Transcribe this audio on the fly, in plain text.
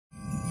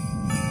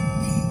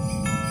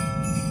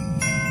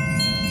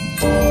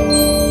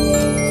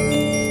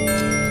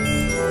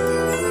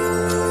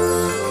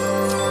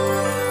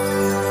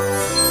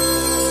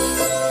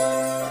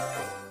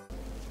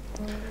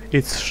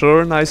It's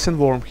sure nice and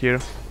warm here.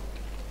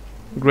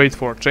 Great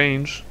for a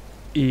change.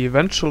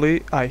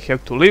 Eventually I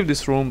have to leave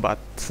this room, but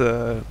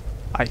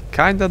I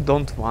kinda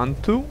don't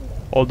want to.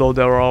 Although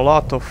there are a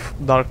lot of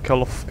Dark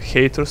Elf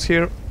haters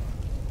here.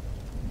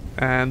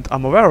 And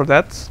I'm aware of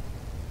that.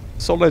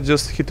 So let's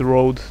just hit the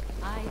road.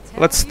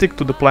 Let's stick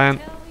to the plan.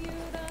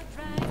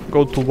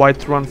 Go to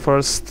Whiterun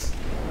first.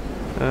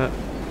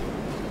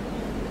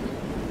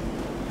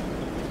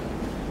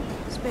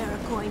 Spare a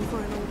coin for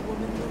an old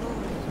woman, my lord.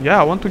 Yeah,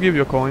 I want to give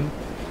you a coin.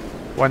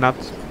 Why not?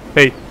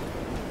 Hey.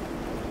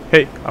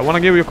 Hey, I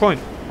wanna give you a coin.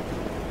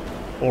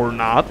 Or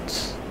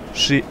not.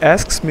 She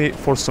asks me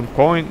for some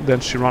coin, then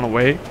she run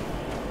away.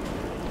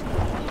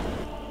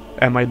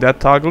 Am I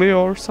that ugly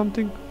or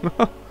something?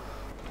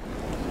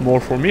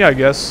 More for me, I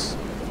guess.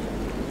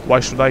 Why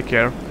should I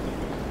care?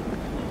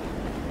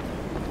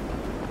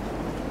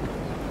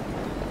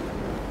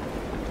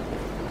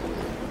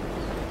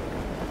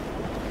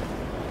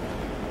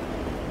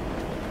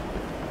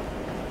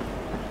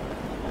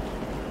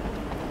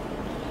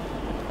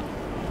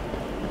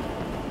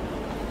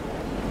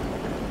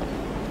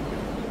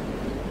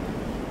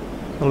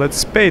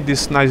 Let's pay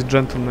this nice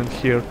gentleman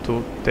here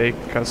to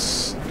take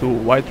us to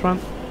Whiterun.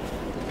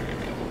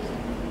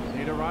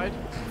 Need a ride?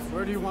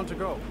 Where do you want to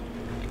go?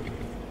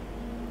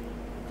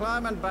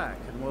 Climb and back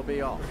and we'll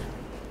be off.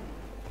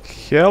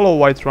 Hello,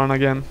 Whiterun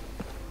again.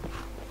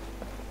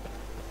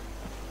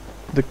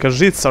 The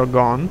Khajiits are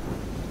gone.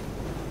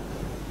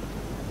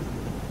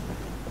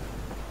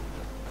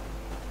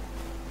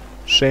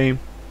 Shame.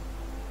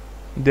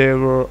 They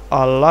were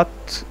a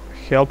lot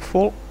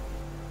helpful.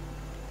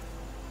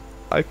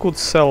 I could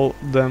sell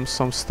them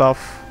some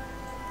stuff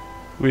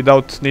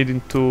without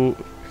needing to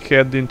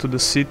head into the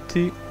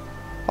city.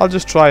 I'll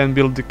just try and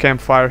build the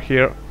campfire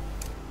here.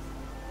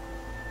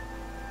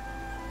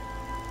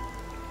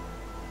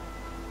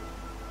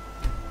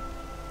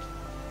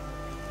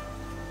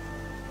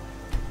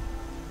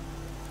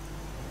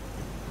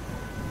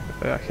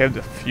 I have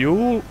the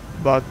fuel,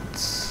 but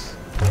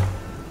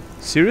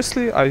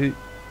seriously, I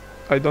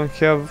don't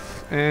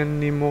have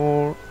any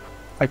more.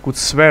 I could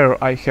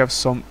swear I have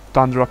some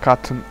Tundra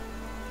cotton,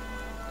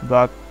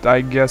 but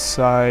I guess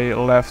I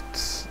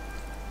left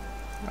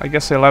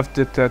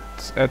it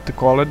at the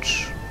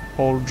college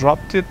or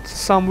dropped it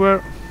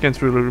somewhere. Can't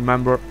really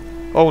remember.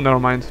 Oh, never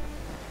mind.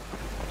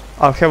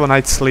 I'll have a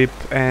night's sleep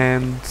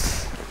and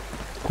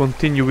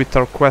continue with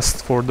our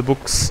quest for the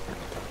books.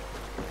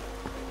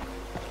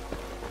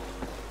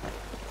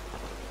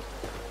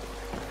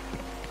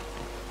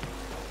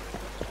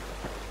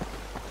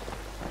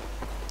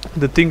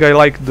 The thing I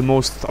like the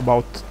most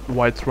about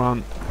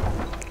Whiterun,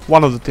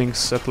 one of the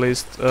things at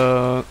least,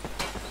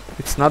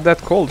 it's not that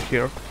cold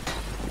here.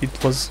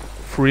 It was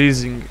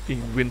freezing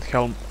in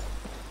Windhelm.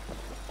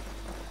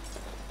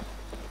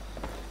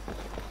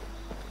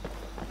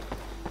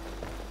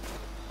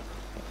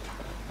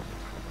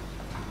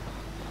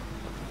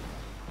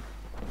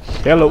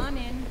 Hello. Come on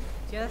in.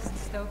 Just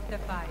stoke the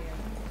fire.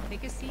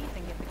 Take a seat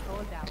and get the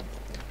cold out.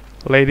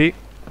 Lady,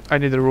 I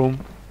need a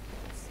room.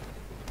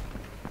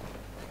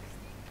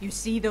 You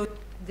see those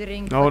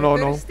drink No, for the no,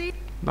 no. thirsty?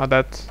 Not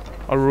that.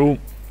 A room.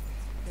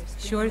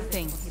 Sure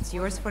thing. It's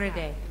yours for a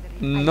day.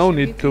 No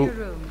need to.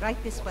 Room, right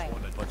this way.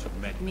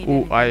 Need Ooh,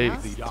 anything I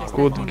else? Just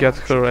could let me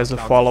get know. her as a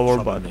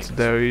follower, but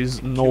there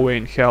is no way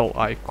in hell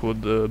I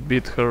could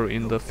beat her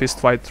in the fist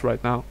fight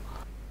right now.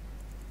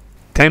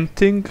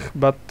 Tempting,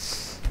 but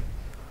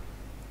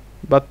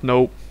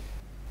no.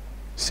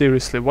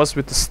 Seriously, what's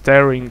with the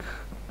staring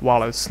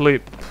while I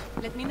sleep?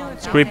 Let me know if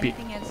It's there's creepy.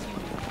 anything else you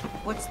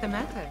need. What's the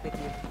matter with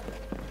you?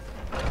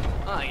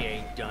 I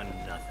ain't done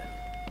nothing.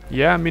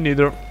 Yeah, me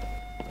neither.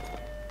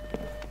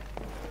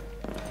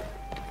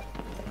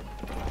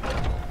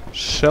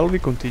 Shall we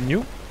continue?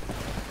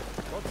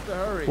 What's the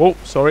hurry? Oh,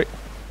 sorry.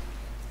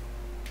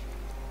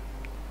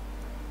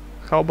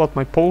 How about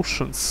my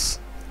potions?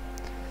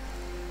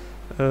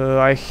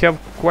 I have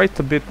quite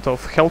a bit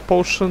of health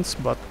potions,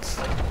 but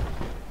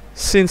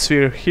since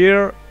we're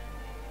here,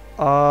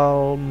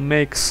 I'll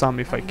make some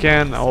if I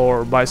can,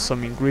 or buy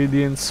some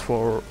ingredients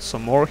for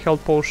some more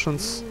health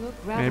potions,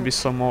 maybe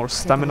some more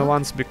stamina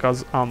ones,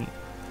 because I'm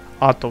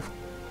out of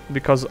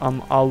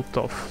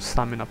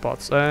stamina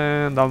pots,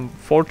 and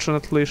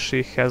unfortunately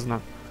she has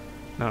none.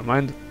 Never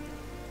mind.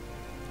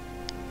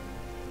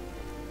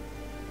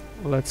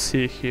 Let's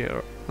see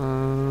here.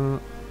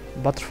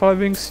 Butterfly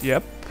wings,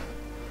 yep.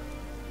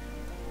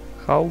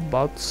 How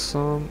about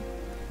some...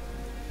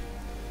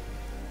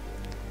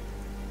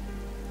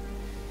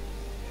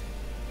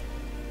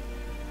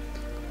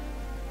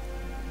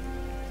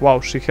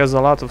 Wow, she has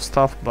a lot of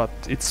stuff, but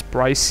it's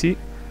pricey.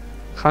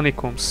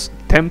 Honeycombs,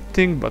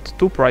 tempting, but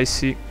too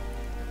pricey.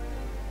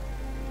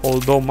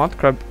 Although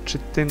mudcrab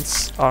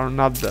chittins are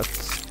not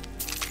that.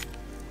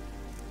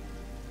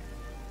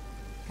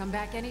 Come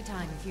back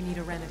anytime if you need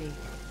a remedy.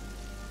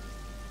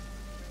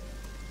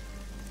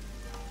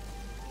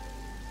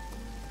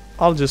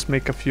 I'll just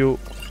make a few...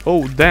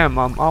 Oh damn,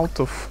 I'm out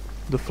of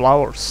the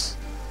flowers.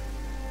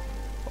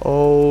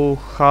 Oh,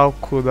 how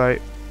could I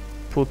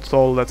put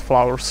all that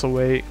flowers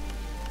away.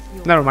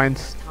 Never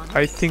mind,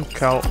 I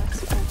think I'll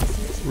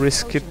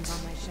risk it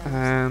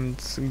and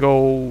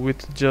go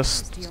with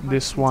just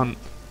this one.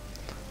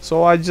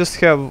 So I just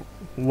have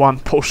one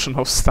potion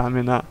of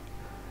stamina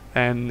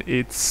and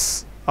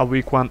it's a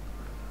weak one,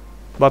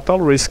 but I'll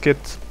risk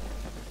it.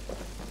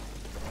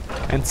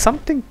 And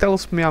something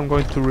tells me I'm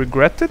going to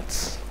regret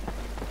it,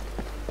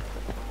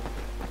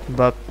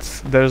 but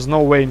there's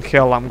no way in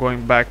hell I'm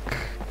going back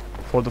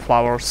for the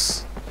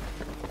flowers.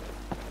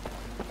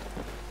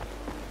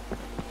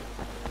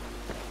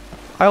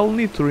 I'll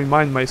need to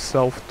remind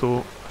myself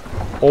to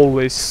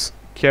always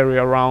carry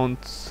around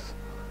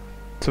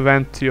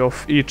 20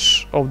 of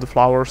each of the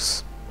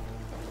flowers.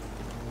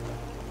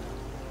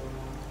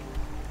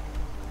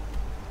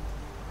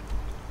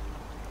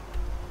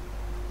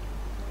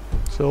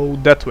 So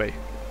that way.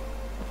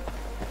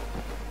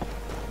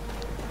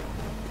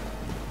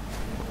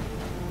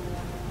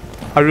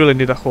 I really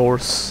need a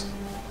horse.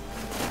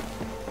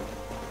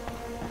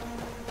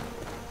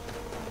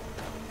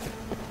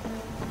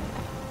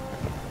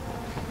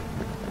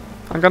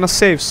 I'm gonna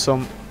save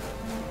some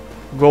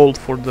gold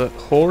for the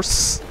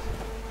horse.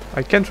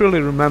 I can't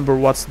really remember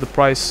what's the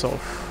price of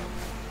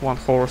one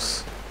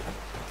horse.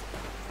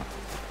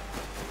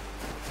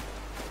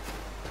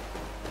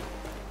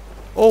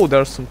 Oh,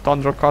 there's some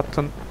tundra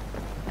cotton.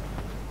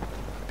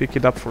 Pick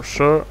it up for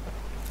sure.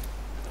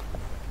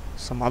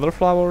 Some other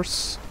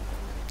flowers.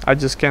 I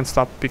just can't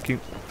stop picking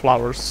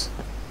flowers.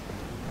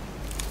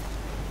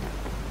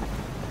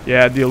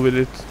 Yeah, deal with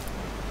it.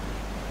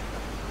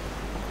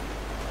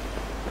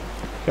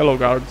 Hello,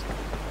 guard.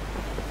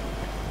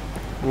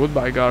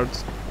 Goodbye, guard.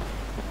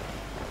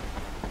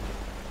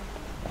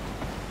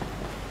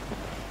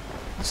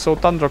 So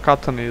tundra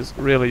cotton is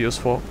really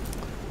useful.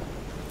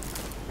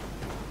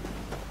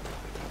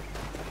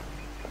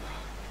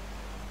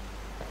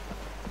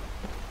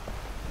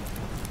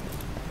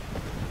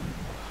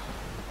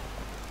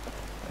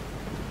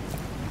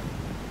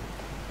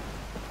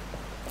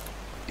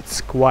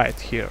 It's quiet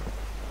here.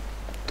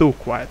 Too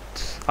quiet.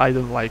 I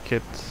don't like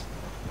it.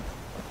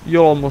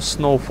 You almost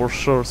know for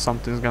sure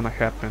something's gonna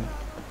happen.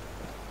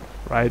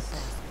 Right?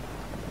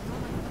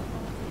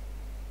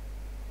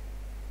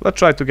 Let's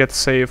try to get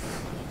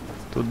safe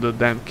to the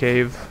damn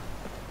cave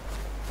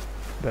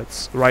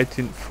that's right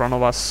in front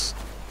of us.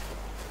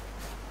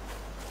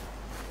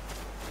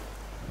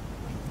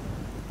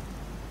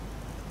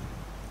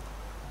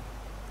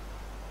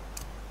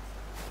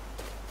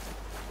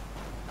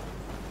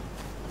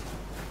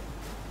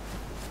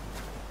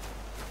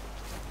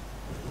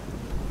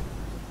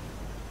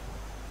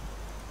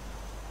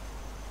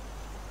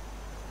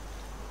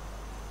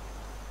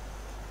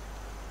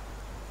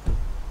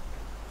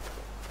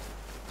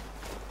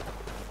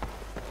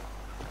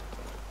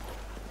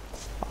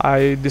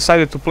 I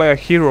decided to play a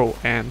hero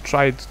and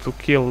tried to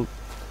kill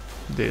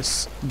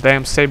this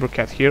damn saber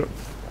cat here.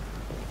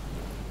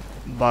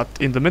 But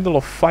in the middle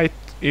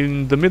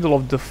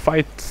of the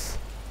fight,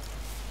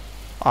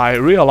 I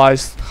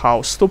realized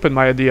how stupid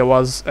my idea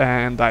was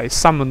and I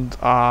summoned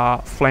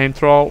a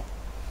flamethrower.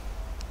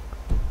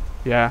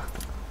 Yeah,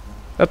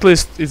 at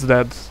least it's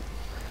dead.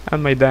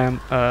 And my damn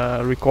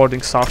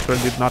recording software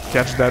did not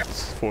catch that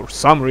for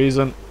some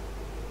reason.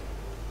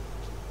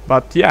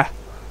 But yeah.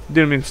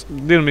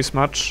 Didn't miss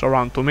much,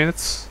 around 2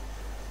 minutes.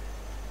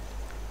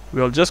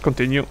 We'll just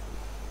continue.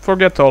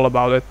 Forget all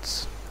about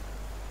it.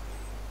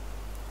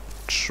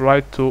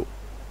 Try to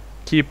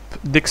keep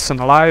Dixon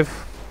alive.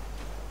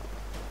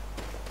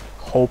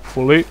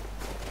 Hopefully.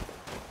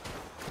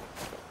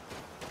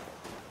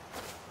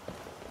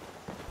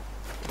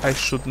 I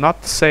should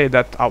not say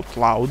that out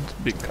loud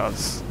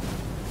because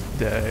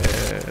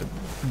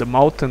the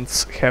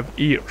mountains have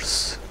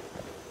ears.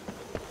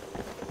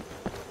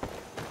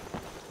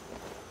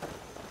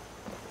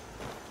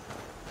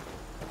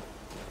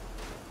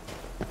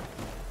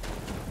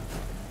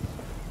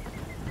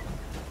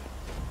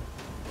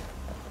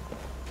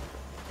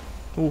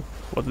 Ooh,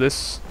 what's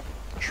this?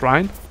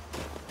 Shrine?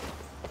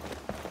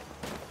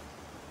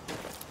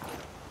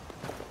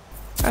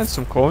 And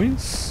some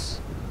coins.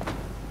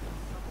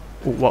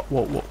 Ooh,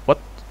 what?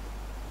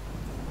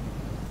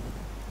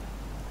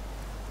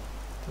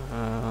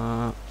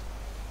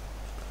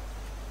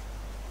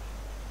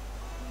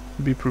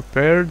 Be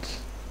prepared.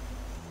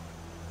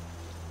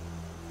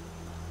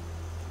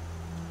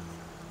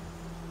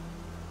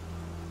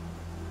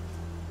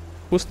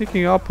 Who's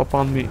sneaking up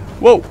upon me?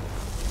 Whoa!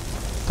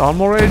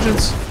 More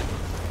agents.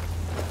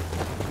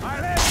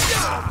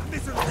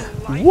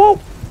 Whoa!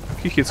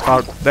 He hits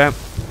hard. Damn.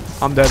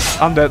 I'm dead.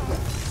 I'm dead.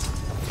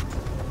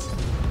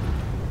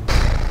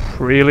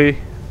 Really?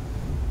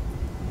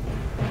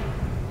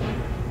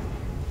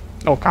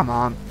 Oh, come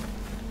on.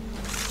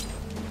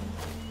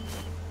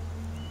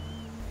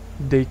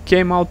 They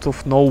came out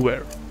of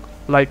nowhere.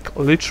 Like,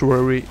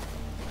 literally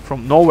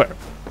from nowhere.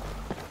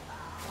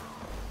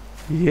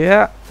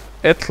 Yeah,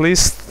 at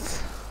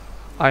least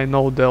I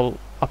know they'll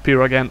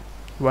appear again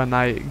when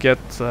I get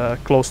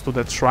close to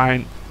that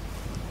shrine.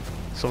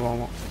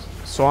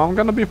 So I'm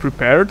gonna be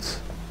prepared.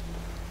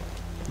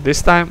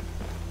 This time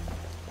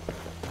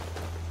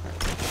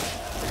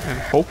and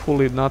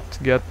hopefully not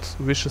get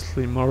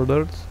viciously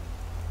murdered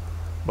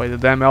by the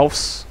damn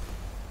elves.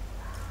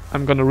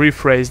 I'm gonna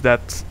rephrase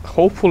that.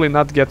 Hopefully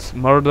not get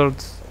murdered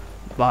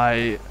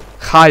by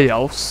high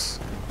elves,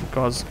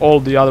 because all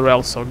the other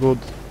elves are good.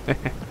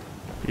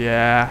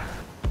 Yeah.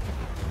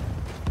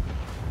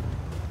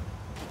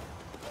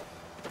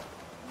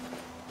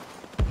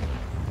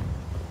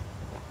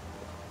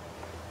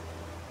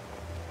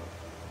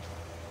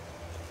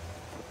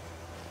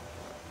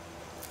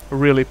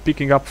 Really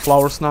picking up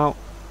flowers now.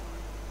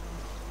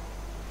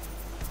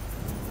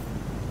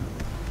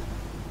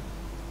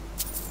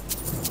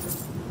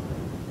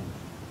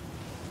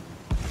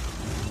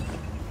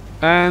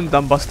 And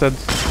I'm busted.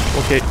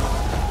 Okay.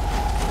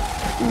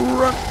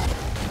 Run.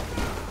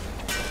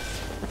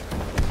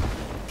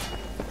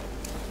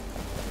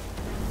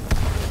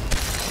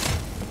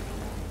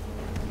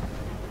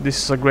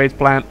 This is a great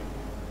plan.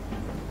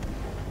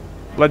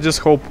 Let's just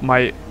hope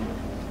my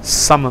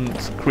summoned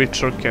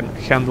creature can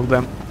handle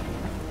them.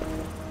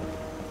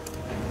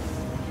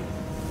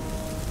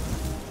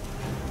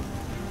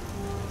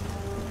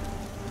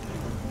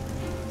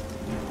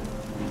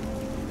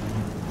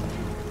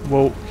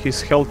 Whoa,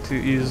 his health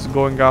is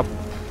going up,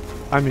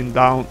 I mean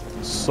down,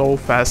 so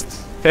fast.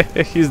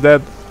 He's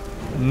dead.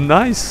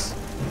 Nice!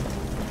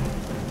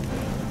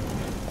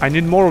 I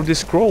need more of these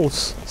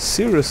scrolls,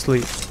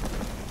 seriously.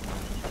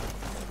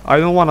 I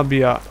don't wanna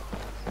be a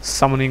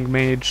summoning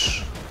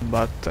mage,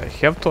 but I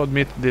have to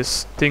admit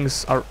these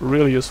things are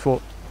really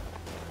useful.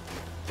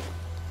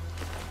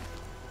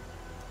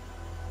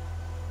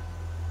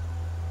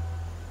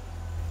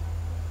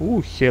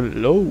 Ooh,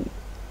 hello!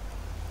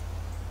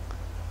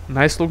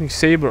 Nice looking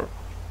saber.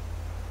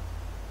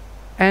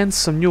 And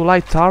some new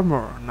light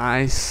armor.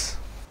 Nice.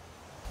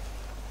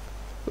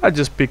 Let's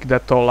just pick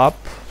that all up.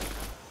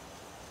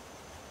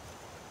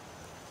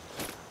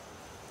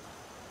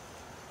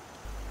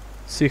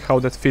 See how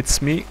that fits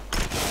me.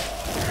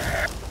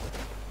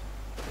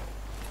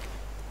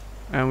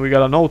 And we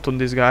got a note on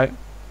this guy.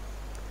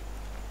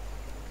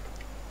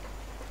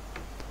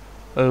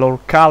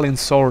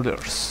 Lorcalin's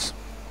orders.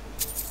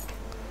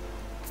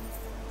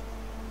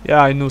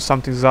 Yeah, I knew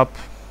something's up.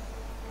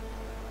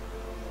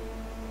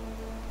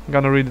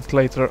 Gonna read it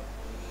later,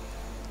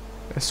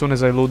 as soon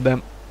as I loot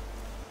them.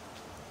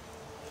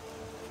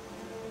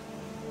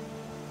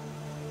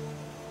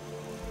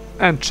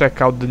 And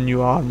check out the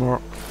new armor,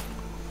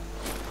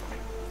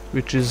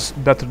 which is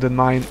better than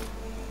mine.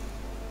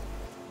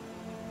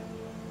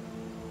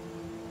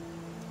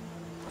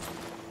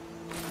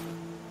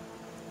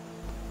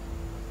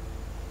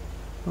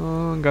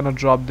 I'm gonna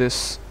drop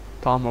this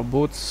armor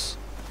boots.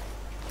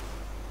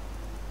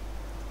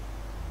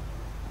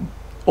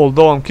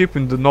 Although I'm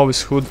keeping the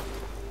novice hood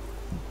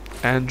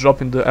and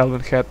dropping the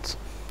elven hat,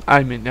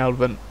 I mean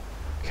elven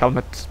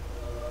helmet,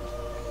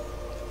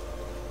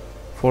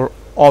 for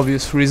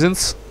obvious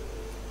reasons.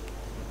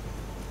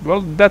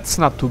 Well, that's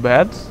not too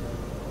bad.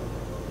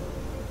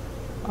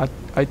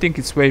 I think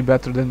it's way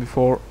better than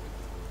before.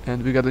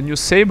 And we got a new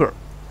saber,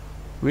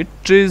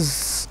 which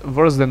is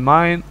worse than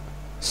mine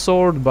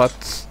sword,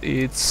 but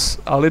it's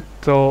a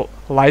little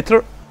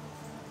lighter,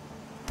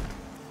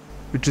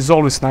 which is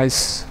always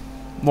nice.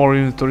 More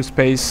inventory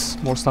space,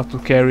 more stuff to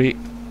carry.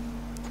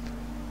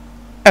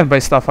 And by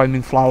stuff I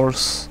mean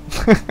flowers.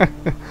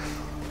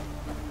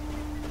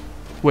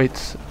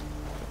 Wait,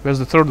 where's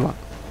the third one?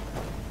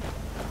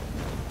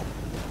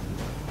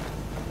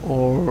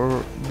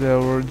 Or there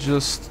were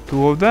just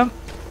two of them?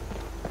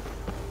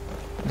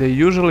 They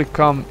usually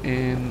come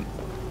in...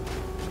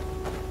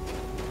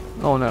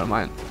 Oh, never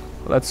mind.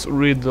 Let's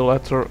read the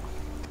letter.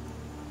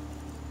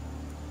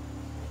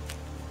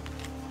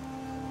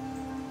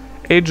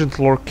 Agent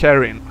Lord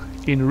Karin.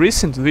 In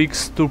recent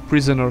weeks, 2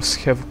 prisoners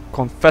have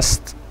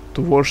confessed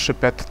to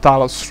worship at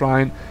Talos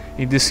shrine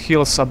in these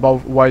hills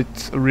above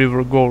White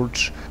River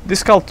Gorge.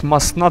 This cult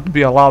must not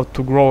be allowed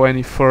to grow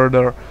any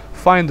further.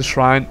 Find the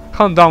shrine,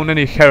 hunt down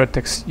any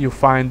heretics you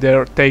find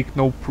there, take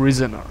no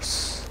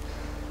prisoners.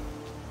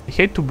 I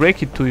hate to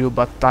break it to you,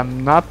 but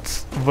I'm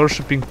not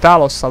worshipping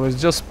Talos, I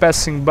was just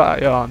passing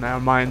by. Oh,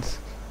 never mind.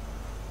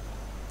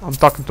 I'm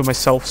talking to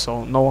myself,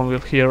 so no one will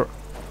hear.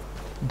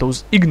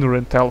 Those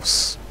ignorant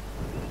elves.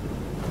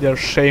 They're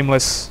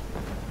shameless.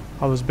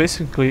 I was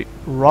basically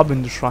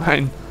robbing the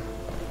shrine.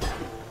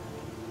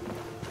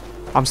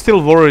 I'm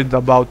still worried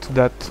about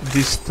that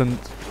distant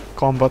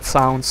combat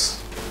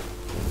sounds.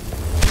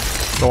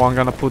 So I'm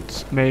gonna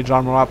put mage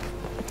armor up.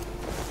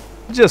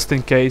 Just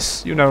in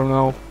case, you never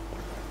know.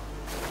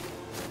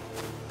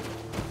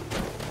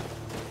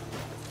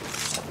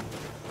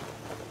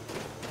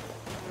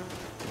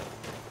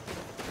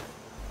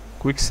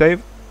 Quick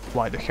save?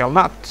 Why the hell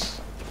not?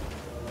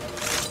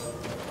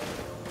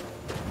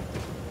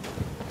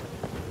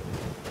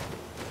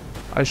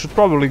 I should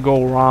probably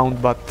go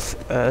around, but...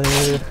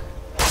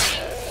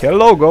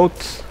 hello,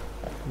 goat!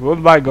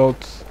 Goodbye,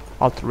 goat.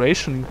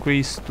 Alteration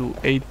increased to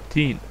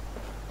 18.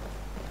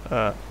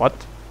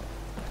 What?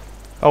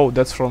 Oh,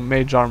 that's from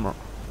mage armor.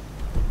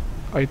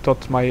 I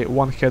thought my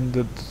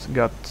one-handed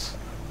got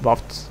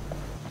buffed.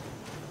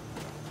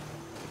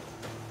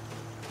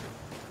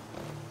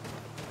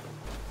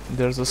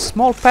 There's a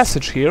small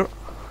passage here.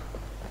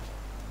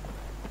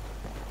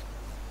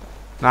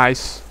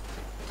 Nice.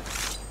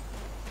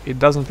 It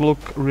doesn't look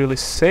really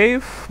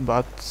safe,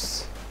 but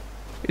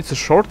it's a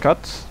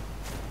shortcut.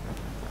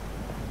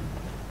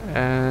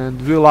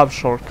 And we love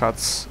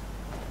shortcuts.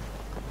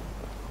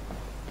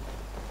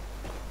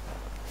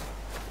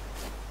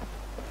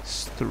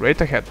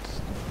 Straight ahead.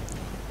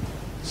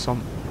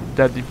 Some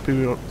dead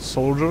Imperial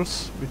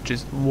soldiers, which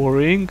is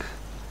worrying.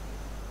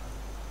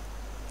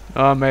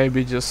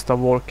 Maybe just a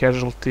war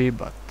casualty,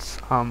 but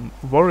I'm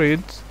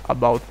worried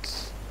about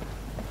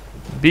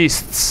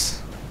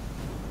beasts.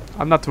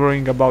 I'm not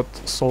worrying about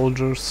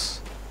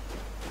soldiers.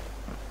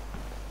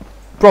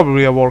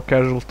 Probably a war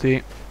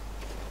casualty.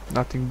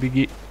 Nothing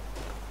biggie.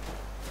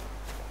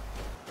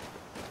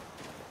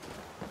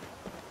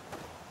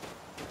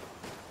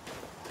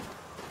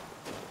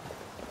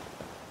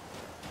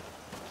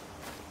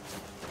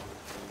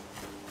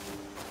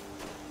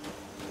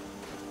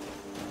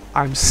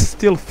 I'm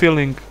still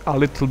feeling a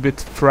little bit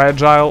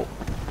fragile,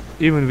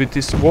 even with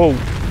this. Whoa!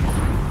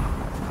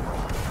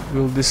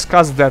 We'll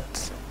discuss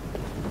that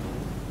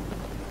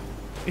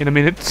in a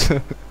minute,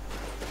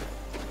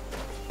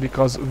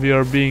 because we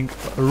are being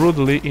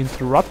rudely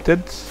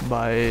interrupted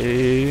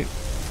by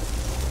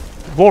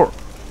war,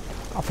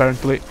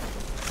 apparently.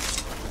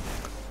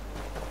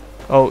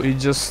 Oh,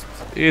 it's just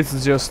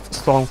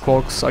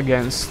Stormcloaks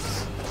against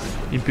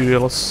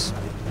Imperials,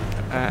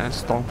 and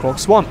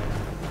Stormcloaks won,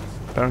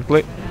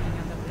 apparently.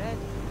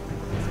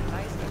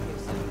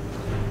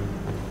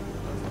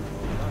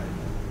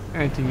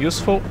 Anything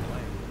useful?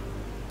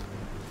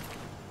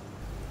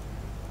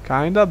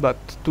 Kinda, but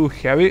too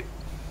heavy.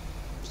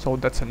 So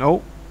that's a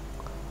no.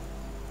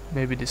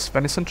 Maybe this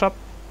venison chop?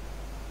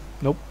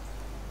 Nope.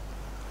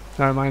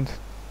 Never mind.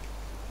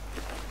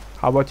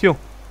 How about you?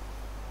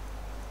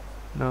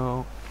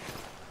 No.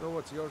 So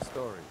what's your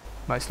story?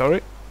 My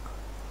story?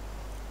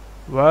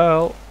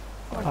 Well,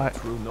 I'm a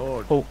true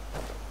Nord. Oh,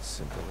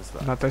 Simple as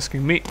that. not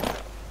asking me.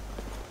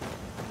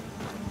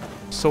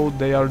 So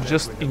they are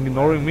just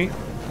ignoring me.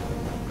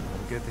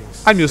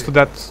 I'm used to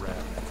that.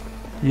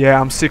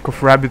 Yeah, I'm sick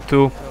of rabbit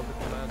too.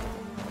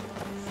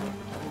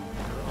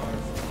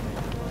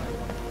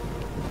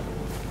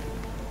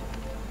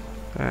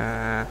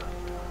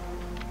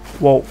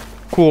 Whoa,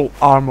 cool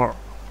armor.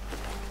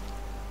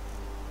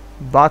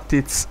 But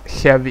it's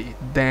heavy,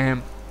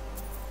 damn.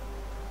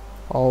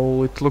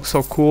 Oh, it looks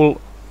so cool.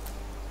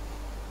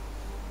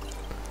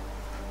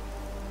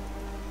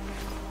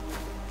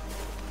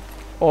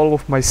 All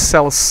of my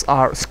cells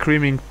are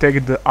screaming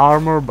take the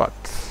armor, but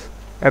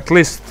at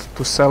least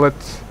to sell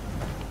it.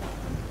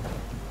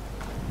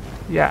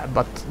 Yeah,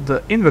 but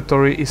the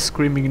inventory is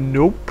screaming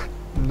nope,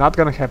 not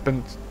gonna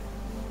happen.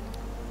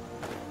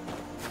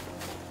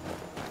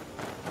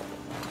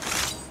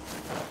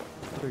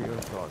 What are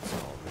your thoughts on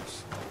all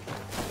this?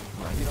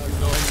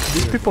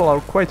 These people are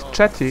quite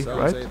chatty,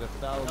 right?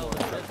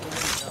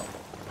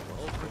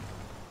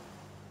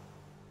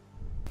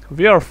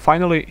 We are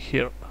finally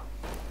here.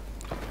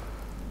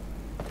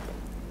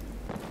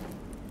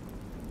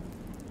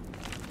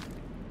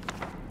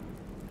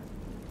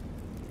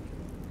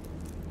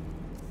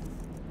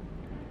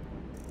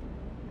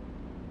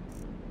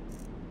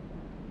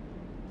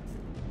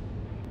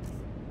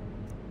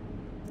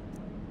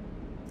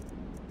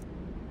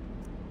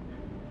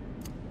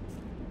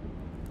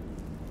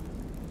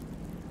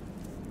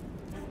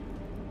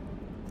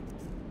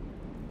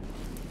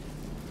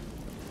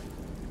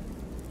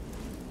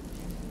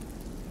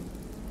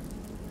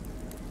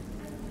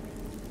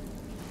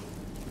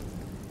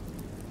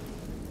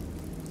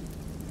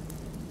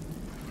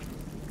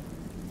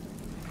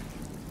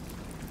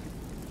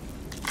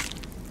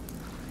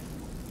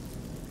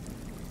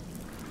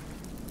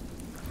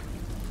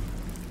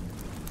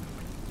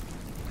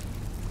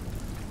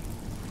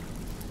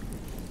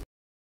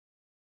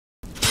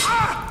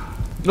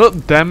 No,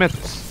 damn it!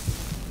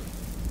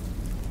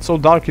 It's so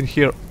dark in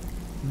here.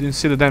 Didn't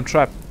see the damn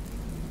trap.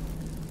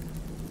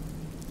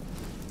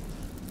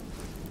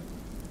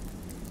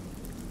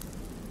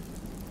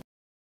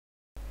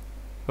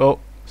 Oh,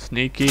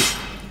 sneaky.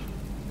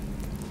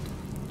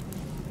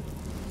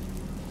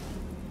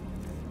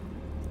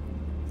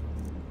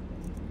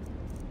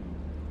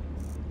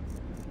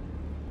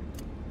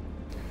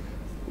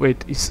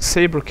 Wait, is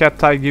Saber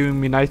Cat Eye giving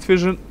me night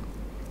vision?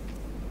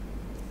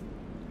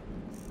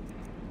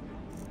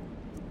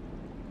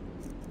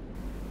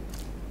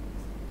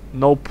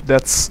 Nope,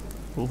 that's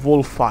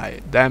Wolf Eye.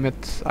 Damn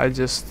it, I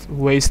just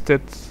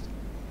wasted.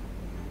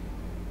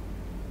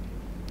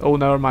 Oh,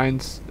 never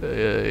mind.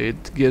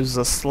 It gives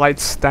a slight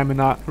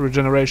stamina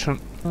regeneration.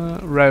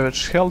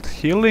 Ravage health,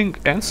 healing,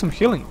 and some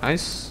healing.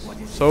 Nice.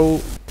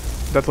 So,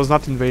 that was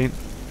not in vain.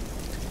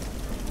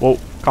 Whoa,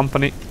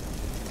 company.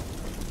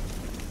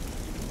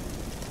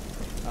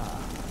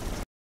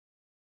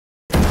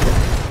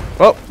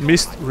 Oh,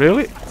 missed.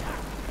 Really?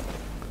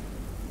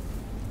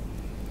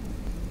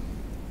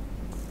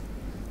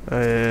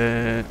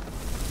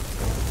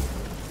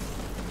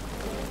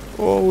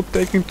 Oh,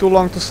 taking too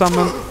long to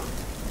summon.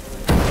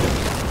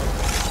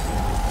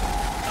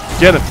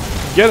 Get him!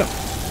 Get him!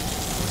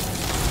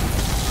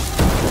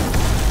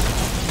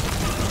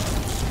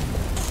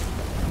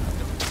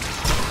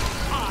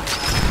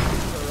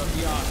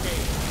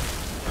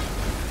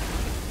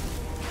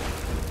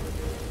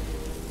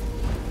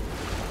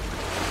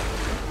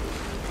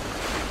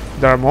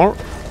 There are more.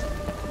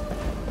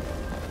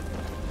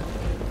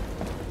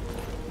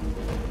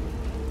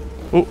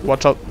 Oh,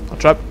 watch out! A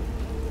trap!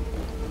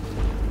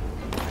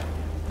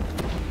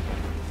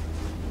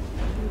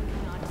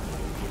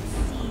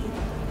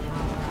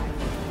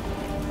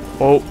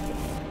 Oh.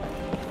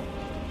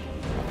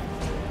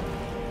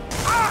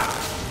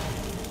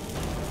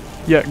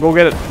 Yeah, go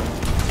get it.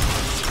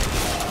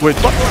 Wait,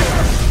 what?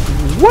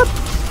 What?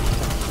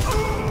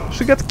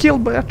 She got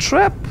killed by a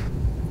trap?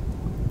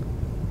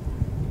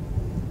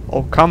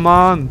 Oh, come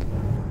on.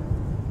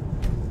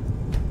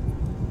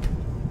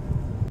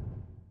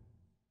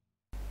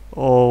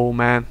 Oh,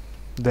 man.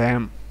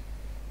 Damn.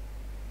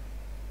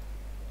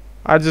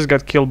 I just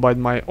got killed by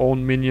my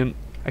own minion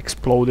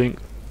exploding.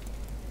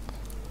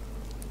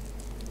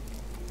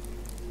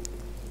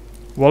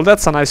 Well,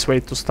 that's a nice way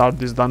to start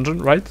this dungeon,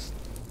 right?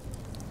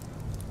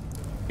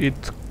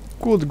 It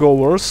could go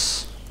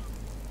worse,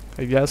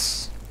 I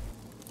guess.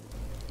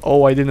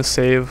 Oh, I didn't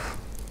save.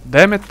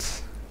 Damn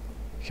it!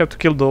 Have to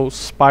kill those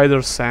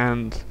spiders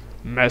and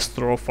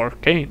Master of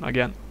Arcane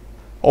again.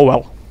 Oh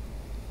well.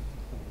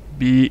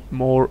 Be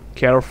more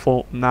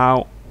careful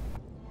now.